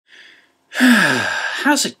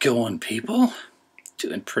How's it going, people?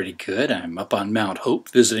 Doing pretty good. I'm up on Mount Hope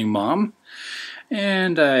visiting Mom,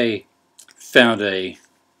 and I found a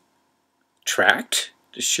tract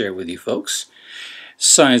to share with you folks.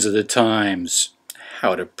 Signs of the Times,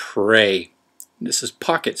 How to Pray. This is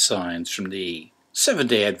pocket signs from the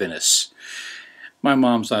Seventh-day Adventists. My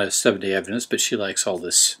mom's not a Seventh-day Adventist, but she likes all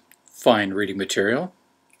this fine reading material.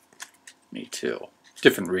 Me too.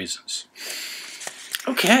 Different reasons.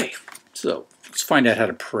 Okay, so let's find out how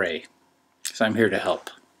to pray, because I'm here to help.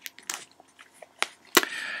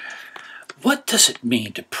 What does it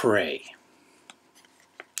mean to pray?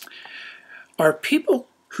 Are people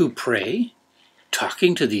who pray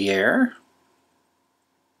talking to the air?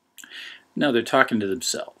 No, they're talking to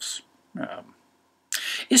themselves.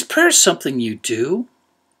 Is prayer something you do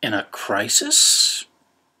in a crisis?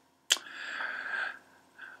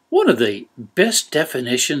 One of the best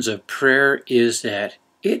definitions of prayer is that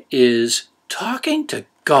it is talking to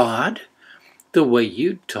God the way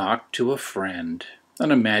you'd talk to a friend,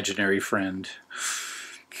 an imaginary friend.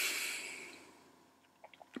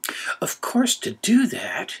 Of course, to do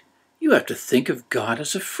that, you have to think of God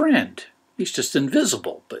as a friend. He's just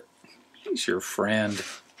invisible, but he's your friend.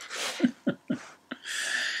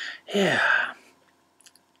 Yeah.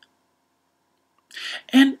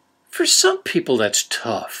 And for some people that's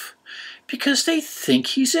tough, because they think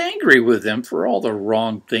he's angry with them for all the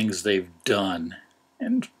wrong things they've done.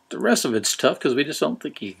 And the rest of it's tough because we just don't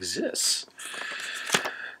think he exists.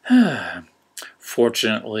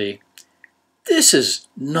 Fortunately, this is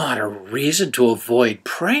not a reason to avoid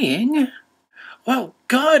praying. While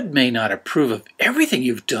God may not approve of everything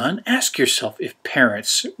you've done, ask yourself if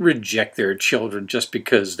parents reject their children just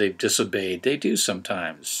because they've disobeyed. They do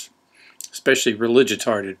sometimes, especially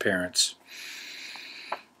religious-hearted parents.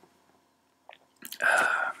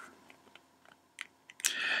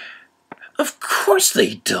 Of course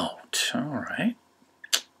they don't, all right.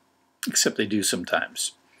 Except they do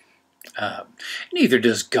sometimes. Neither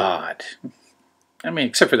does God. I mean,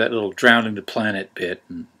 except for that little drowning the planet bit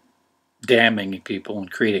and damning people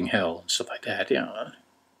and creating hell and stuff like that.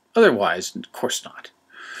 Otherwise, of course not.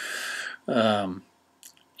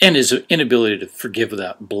 And his inability to forgive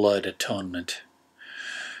without blood atonement.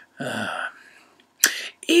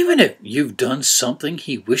 Even if you've done something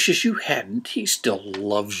he wishes you hadn't, he still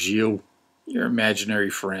loves you. Your imaginary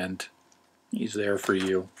friend. He's there for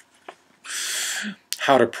you.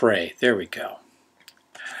 How to pray. There we go.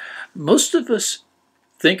 Most of us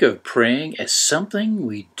think of praying as something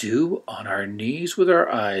we do on our knees with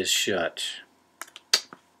our eyes shut.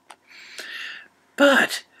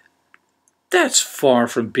 But that's far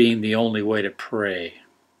from being the only way to pray.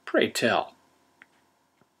 Pray tell.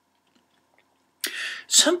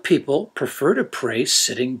 Some people prefer to pray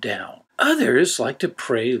sitting down. Others like to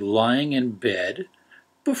pray lying in bed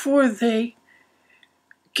before they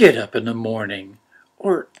get up in the morning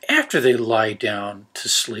or after they lie down to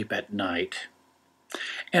sleep at night.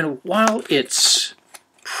 And while it's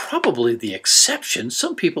probably the exception,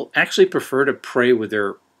 some people actually prefer to pray with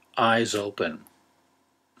their eyes open.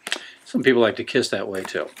 Some people like to kiss that way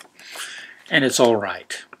too. And it's all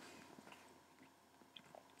right.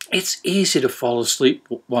 It's easy to fall asleep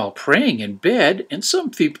while praying in bed, and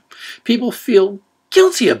some people feel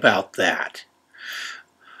guilty about that.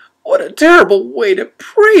 What a terrible way to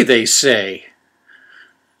pray, they say.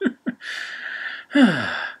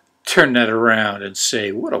 Turn that around and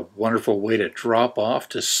say, what a wonderful way to drop off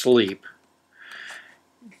to sleep.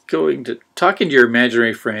 Talking to your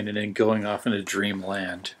imaginary friend and then going off into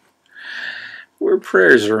dreamland, where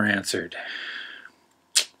prayers are answered.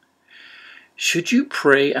 Should you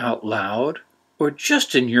pray out loud or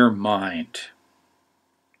just in your mind?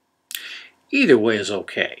 Either way is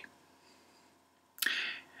okay.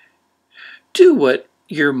 Do what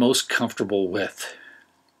you're most comfortable with.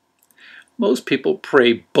 Most people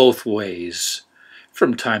pray both ways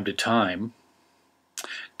from time to time,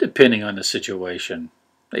 depending on the situation.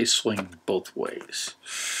 They swing both ways.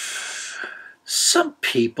 Some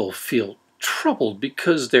people feel troubled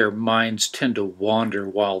because their minds tend to wander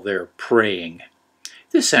while they're praying.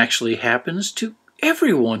 This actually happens to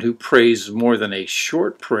everyone who prays more than a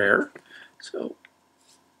short prayer. So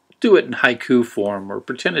do it in haiku form or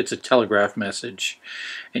pretend it's a telegraph message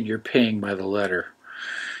and you're paying by the letter.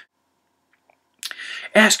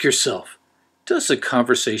 Ask yourself, does the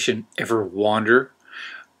conversation ever wander?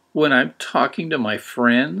 When I'm talking to my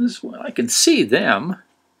friends, well, I can see them.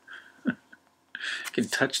 I can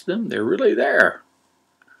touch them. They're really there.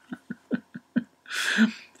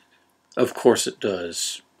 Of course it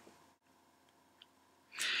does.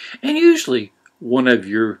 And usually one of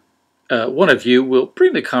your one of you will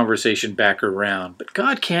bring the conversation back around, but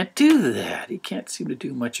God can't do that. He can't seem to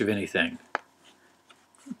do much of anything.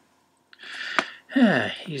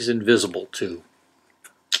 He's invisible too.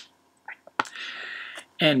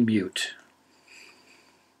 And mute.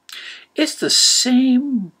 It's the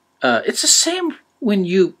same. It's the same when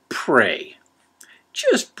you pray.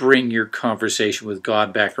 Just bring your conversation with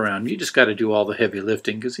God back around. You just got to do all the heavy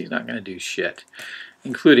lifting because He's not going to do shit,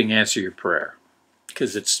 including answer your prayer,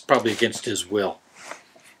 because it's probably against His will.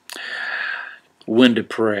 When to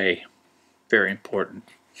pray, very important.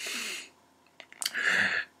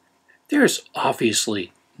 There's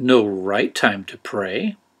obviously no right time to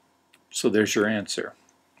pray, so there's your answer.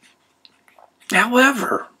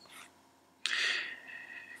 However,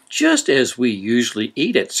 just as we usually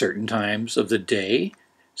eat at certain times of the day,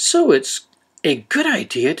 so it's a good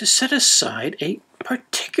idea to set aside a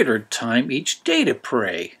particular time each day to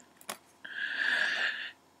pray.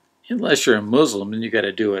 Unless you're a Muslim, then you got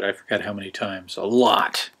to do it. I forgot how many times. A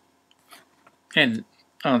lot. And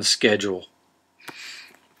on schedule.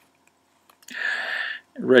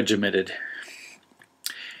 Regimented.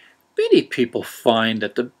 Many people find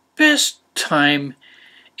that the best time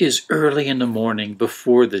is early in the morning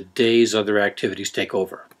before the day's other activities take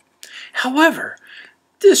over. However,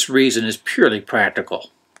 this reason is purely practical.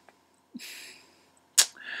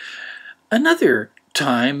 Another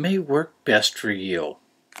time may work best for you.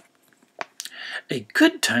 A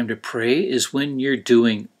good time to pray is when you're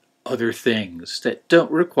doing other things that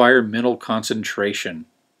don't require mental concentration.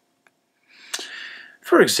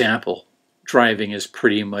 For example, driving is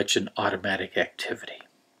pretty much an automatic activity.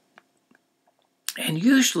 And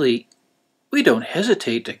usually we don't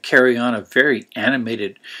hesitate to carry on very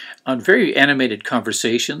animated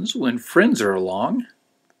conversations when friends are along.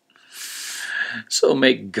 So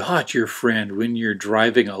make God your friend when you're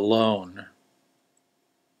driving alone.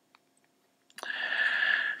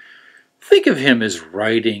 Think of Him as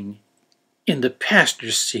riding in the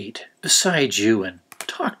passenger seat beside you and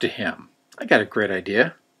talk to Him. I got a great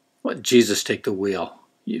idea. Let Jesus take the wheel.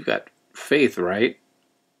 You've got faith, right?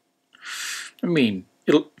 I mean,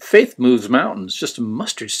 faith moves mountains, just a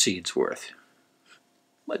mustard seed's worth.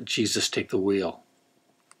 Let Jesus take the wheel.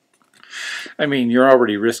 I mean, you're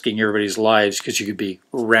already risking everybody's lives because you could be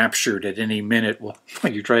raptured at any minute while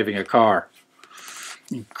you're driving a car.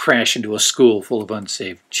 You crash into a school full of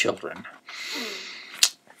unsaved children.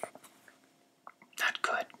 Not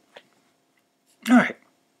good. All right.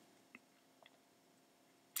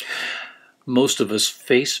 Most of us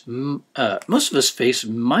face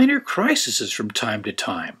minor crises from time to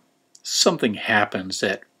time. Something happens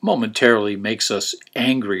that momentarily makes us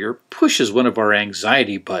angry or pushes one of our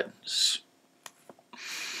anxiety buttons.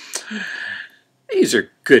 These are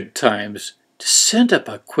good times to send up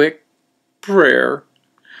a quick prayer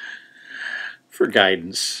for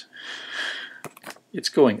guidance. It's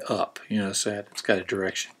going up, you notice that? It's got a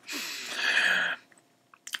direction.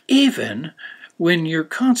 Even when you're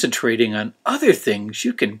concentrating on other things,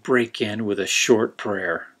 you can break in with a short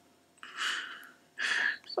prayer.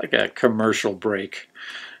 It's like a commercial break.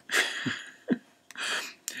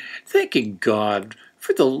 Thanking God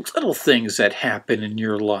for the little things that happen in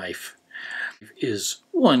your life is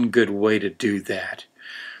one good way to do that.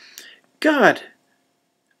 God,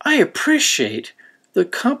 I appreciate the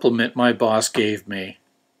compliment my boss gave me.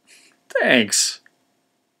 Thanks.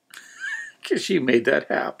 Because you made that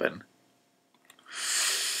happen.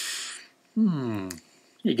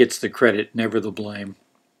 He gets the credit, never the blame.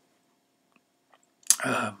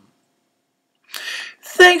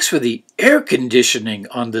 Thanks for the air conditioning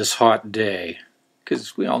on this hot day,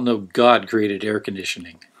 because we all know God created air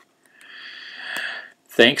conditioning.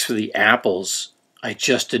 Thanks for the apples I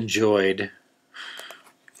just enjoyed.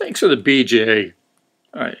 Thanks for the BJ.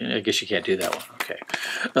 All right, I guess you can't do that one. Okay.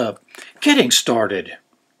 Getting started.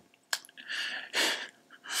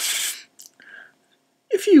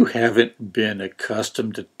 If you haven't been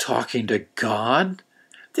accustomed to talking to God,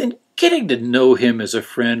 then getting to know Him as a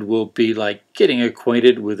friend will be like getting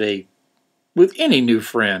acquainted with any new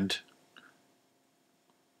friend.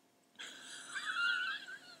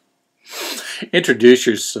 Introduce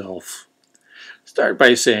yourself. Start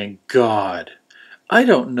by saying, God, I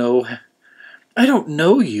don't know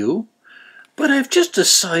you, but I've just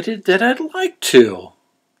decided that I'd like to.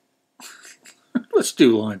 Let's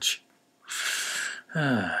do lunch.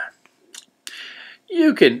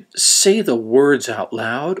 You can say the words out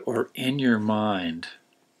loud or in your mind.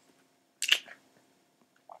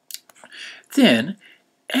 Then,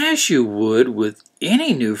 as you would with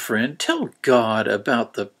any new friend, tell God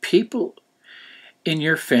about the people in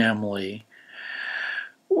your family,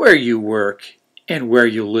 where you work, and where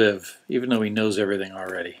you live, even though he knows everything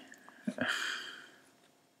already.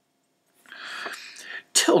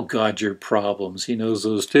 Tell God your problems. He knows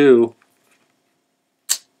those too.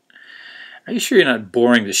 Are you sure you're not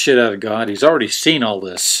boring the shit out of God? He's already seen all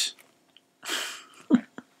this.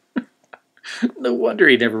 No wonder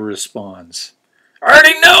he never responds. I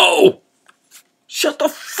already know! Shut the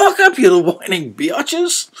fuck up, you little whining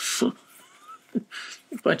biatches!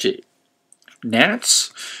 A bunch of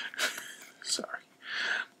gnats. Sorry.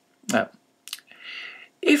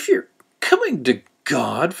 If you're coming to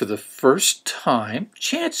God for the first time,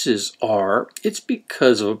 chances are it's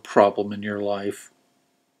because of a problem in your life.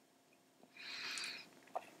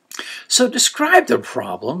 So describe the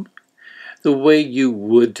problem the way you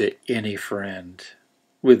would to any friend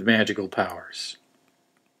with magical powers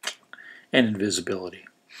and invisibility.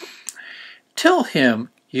 Tell him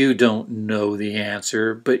you don't know the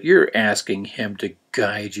answer, but you're asking him to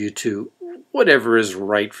guide you to whatever is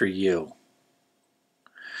right for you.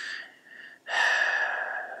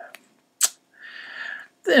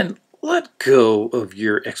 Then let go of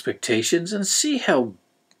your expectations and see how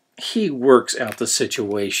he works out the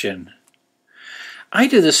situation. I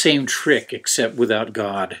do the same trick, except without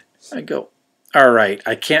God. I go, all right,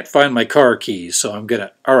 I can't find my car keys, so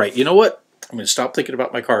all right, you know what? I'm going to stop thinking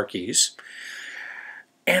about my car keys.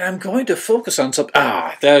 And I'm going to focus on something.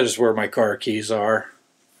 Ah, that is where my car keys are.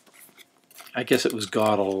 I guess it was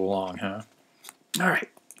God all along, huh? All right.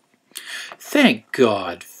 Thank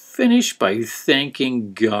God. Finish by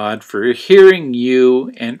thanking God for hearing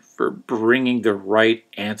you and for bringing the right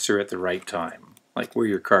answer at the right time, like where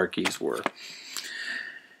your car keys were.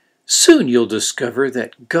 Soon you'll discover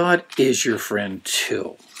that God is your friend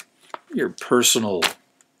too. Your personal,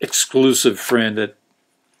 exclusive friend that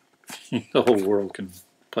the whole world can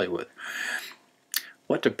play with.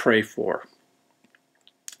 What to pray for.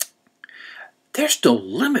 There's no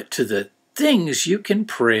limit to the things you can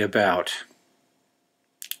pray about.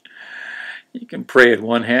 You can pray in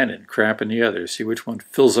one hand and crap in the other. See which one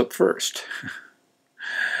fills up first.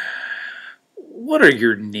 What are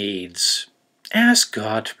your needs? Ask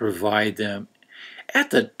God to provide them at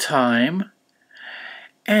the time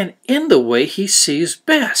and in the way He sees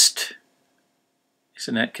best.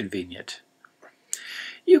 Isn't that convenient?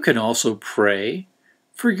 You can also pray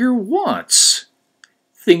for your wants,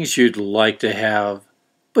 things you'd like to have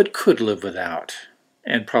but could live without,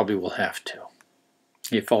 and probably will have to,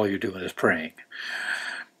 if all you're doing is praying.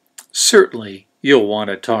 Certainly, you'll want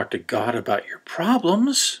to talk to God about your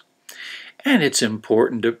problems, and it's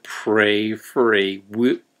important to pray for a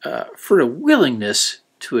willingness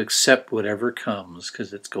to accept whatever comes,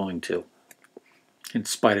 because it's going to, in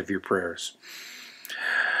spite of your prayers.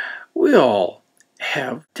 We all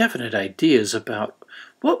have definite ideas about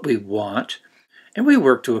what we want, and we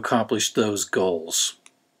work to accomplish those goals.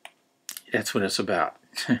 That's what it's about.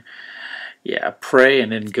 Yeah, pray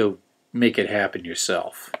and then go make it happen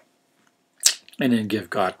yourself. And then give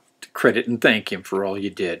God credit and thank Him for all you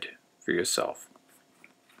did for yourself.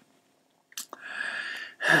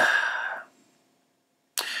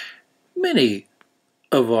 Many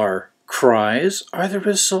of our cries are the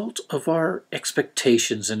result of our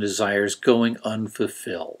expectations and desires going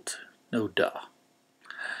unfulfilled. No duh.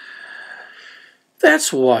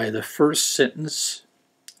 That's why the first sentence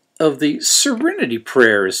of the Serenity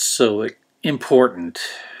Prayer is so important.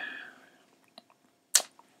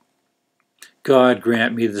 God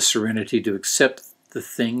grant me the serenity to accept the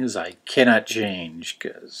things I cannot change,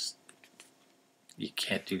 because you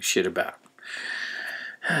can't do shit about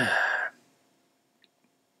them.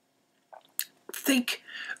 Think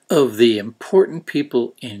of the important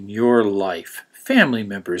people in your life, family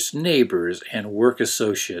members, neighbors, and work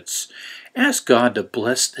associates. Ask God to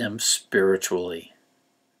bless them spiritually.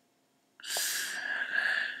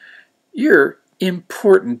 Your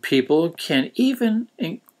important people can even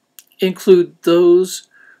include those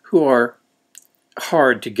who are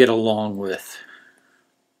hard to get along with,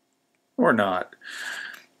 or not.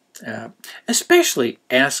 Especially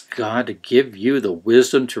ask God to give you the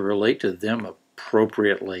wisdom to relate to them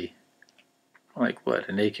appropriately. Like what,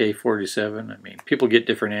 an AK-47? I mean, people get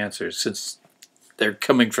different answers since they're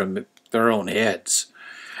coming from their own heads.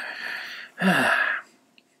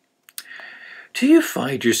 Do you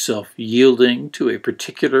find yourself yielding to a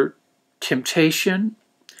particular temptation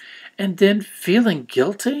and then feeling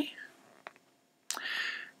guilty?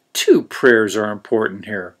 Two prayers are important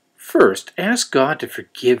here. First, ask God to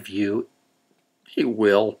forgive you. He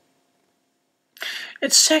will.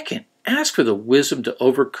 And second, ask for the wisdom to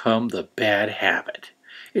overcome the bad habit.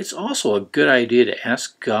 It's also a good idea to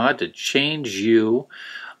ask God to change you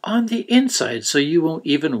on the inside so you won't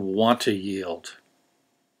even want to yield.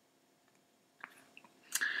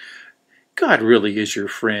 God really is your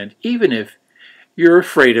friend, even if you're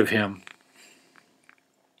afraid of him.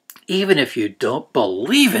 Even if you don't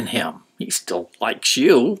believe in him, he still likes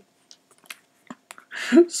you.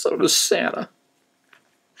 So does Santa.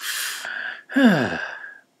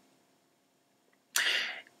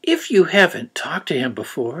 If you haven't talked to him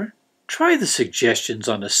before, try the suggestions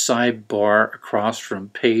on the sidebar across from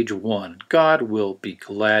page 1. God will be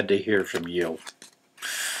glad to hear from you.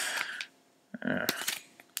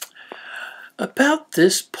 About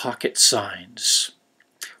this Pocket Signs.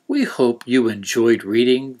 We hope you enjoyed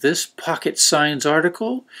reading this Pocket Signs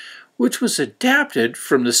article, which was adapted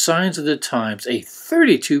from the Signs of the Times, a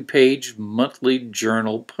 32-page monthly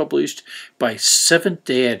journal published by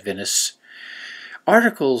Seventh-day Adventists.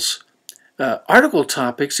 Article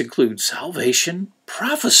topics include salvation,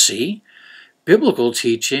 prophecy, biblical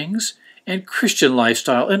teachings, and Christian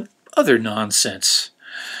lifestyle, and other nonsense.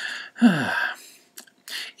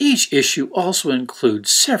 Each issue also includes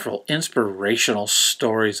several inspirational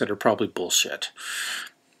stories that are probably bullshit.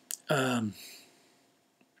 To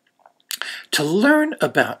learn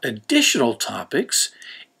about additional topics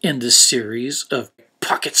in the series of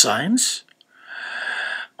Pocket Signs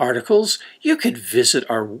articles, you could visit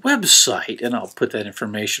our website, and I'll put that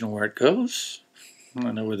information where it goes. I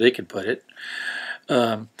don't know where they can put it.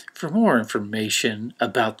 For more information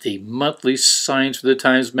about the monthly Signs for the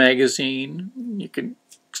Times magazine, you can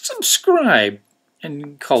subscribe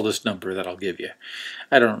and call this number that I'll give you.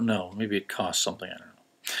 I don't know. Maybe it costs something. I don't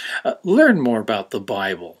know. Learn more about the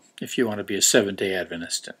Bible if you want to be a Seventh-day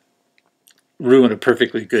Adventist and ruin a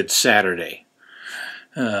perfectly good Saturday.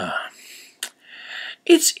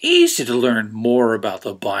 It's easy to learn more about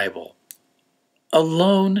the Bible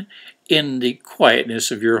alone in the quietness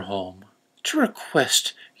of your home. To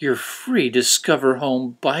request your free Discover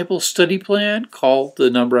Home Bible study plan, call the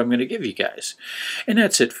number I'm going to give you guys. And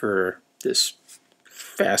that's it for this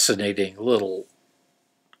fascinating little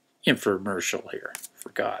infomercial here for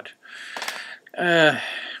God. I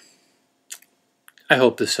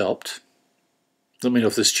hope this helped. Let me know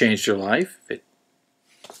if this changed your life, if it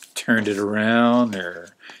turned it around,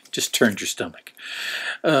 or just turned your stomach.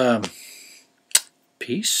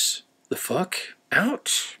 Peace the fuck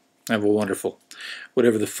out. Have a wonderful,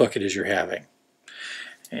 whatever the fuck it is you're having.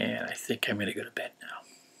 And I think I'm going to go to bed now.